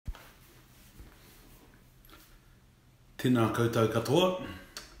Tēnā koutou katoa.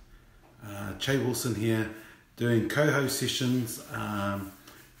 Che Wilson here, doing Kauhau Sessions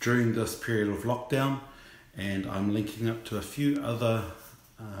during this period of lockdown, and I'm linking up to a few other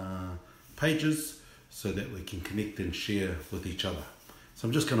pages so that we can connect and share with each other. So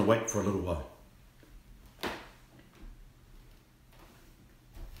I'm just going to wait for a little while.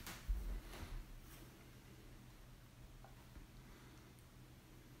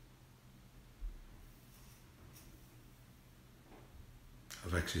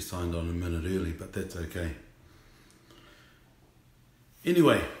 I've actually signed on a minute early, but that's okay.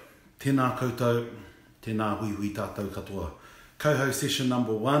 Anyway, tēnā koutou, tēnā hui tātou katoa. Kauhau Session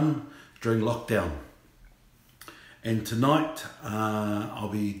number 1 during lockdown. And tonight I'll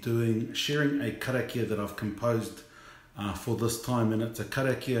be sharing a karakia that I've composed for this time, and it's a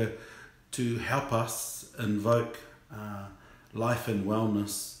karakia to help us invoke life and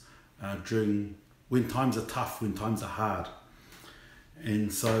wellness when times are tough, when times are hard.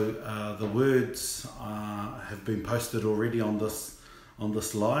 And so the words have been posted already on this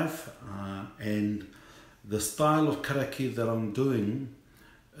live, and the style of karakia that I'm doing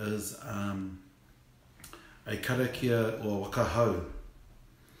is a karakia or wakahau,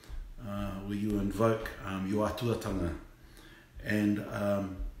 where you invoke your atuatanga. And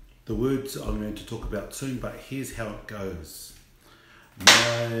the words I'm going to talk about soon, but here's how it goes.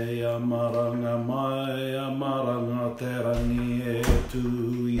 Mai amaranga te rangi e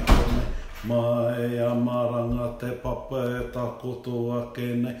tu I tone. Mai amaranga te papa e takoto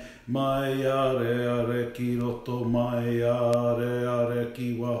ake nei. Mai are ki roto, mai are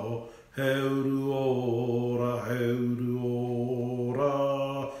ki waho. Heuru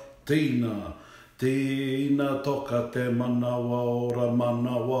ora, Tīna toka te manawa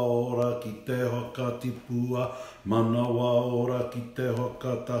ora ki te hoka tipua, manawa ora ki te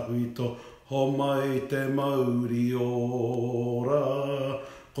hoka tahuito, ho mai te mauri ora,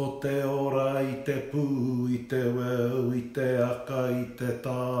 ko te ora I te pū, I te weu, I te aka, I te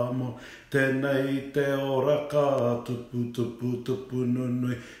tāmo, tēnei te ora ka tupu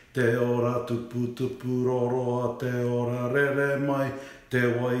nunui, te ora tupu roroa, te ora rere mai, te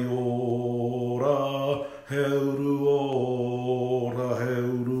wai ora, heuru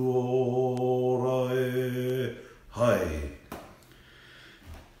ora e hai.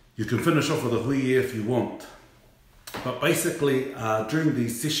 You can finish off with a hui if you want. But basically, during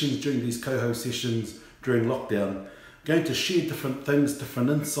these Kauhau sessions, during lockdown, I'm going to share different things, different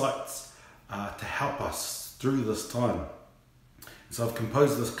insights to help us through this time. So I've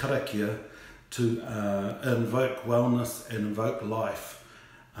composed this karakia to invoke wellness and invoke life.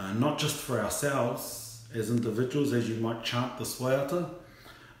 Not just for ourselves as individuals, as you might chant this waiata,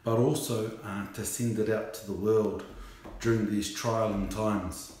 but also to send it out to the world during these trialing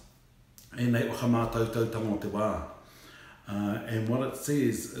times. And what it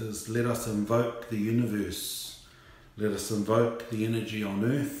says is, let us invoke the universe, let us invoke the energy on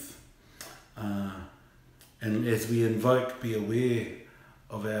earth, and as we invoke, be aware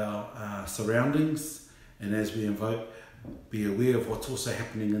of our surroundings, and as we invoke, be aware of what's also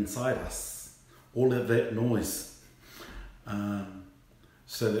happening inside us, all of that noise,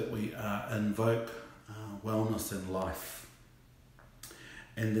 so that we invoke wellness and life.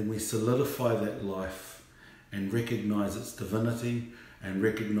 And then we solidify that life and recognize its divinity and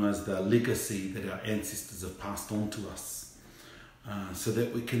recognize the legacy that our ancestors have passed on to us, so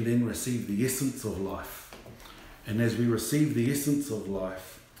that we can then receive the essence of life. And as we receive the essence of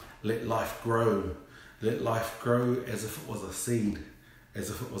life, let life grow. Let life grow as if it was a seed, as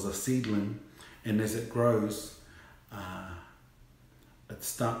if it was a seedling, and as it grows, it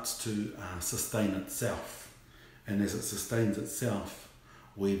starts to sustain itself. And as it sustains itself,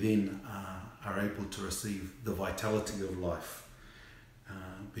 we then are able to receive the vitality of life,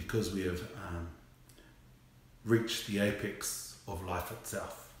 because we have reached the apex of life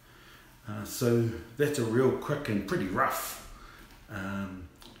itself. So that's a real quick and pretty rough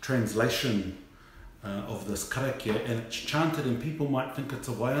translation of this karakia, and it's chanted, and people might think it's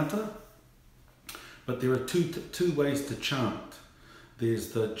a waiata, but there are two ways to chant.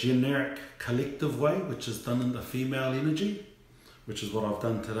 There's the generic collective way, which is done in the female energy, which is what I've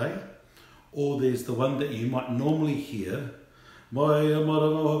done today, or there's the one that you might normally hear, which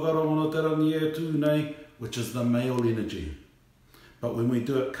is the male energy. But when we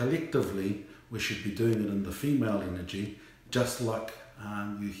do it collectively, we should be doing it in the female energy, just like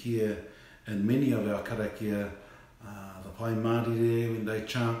you hear in many of our karakia, the pai marire, when they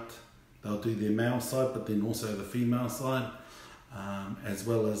chant, they'll do their male side, but then also the female side, as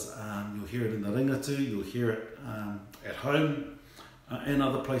well as you'll hear it in the ringatu, you'll hear it at home, and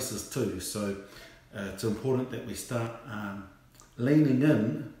other places too. So it's important that we start leaning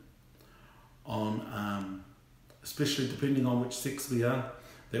in on, especially depending on which sex we are,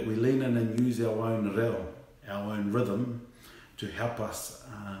 that we lean in and use our own reo, our own rhythm, to help us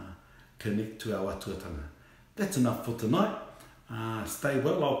connect to our atuatanga. That's enough for tonight. Stay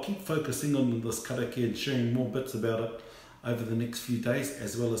well. I'll keep focusing on this karakia and sharing more bits about it over the next few days,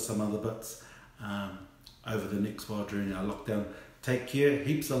 as well as some other bits over the next while during our lockdown. Take care,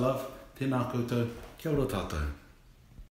 heaps of love, tēnā koutou, kia ora tātou.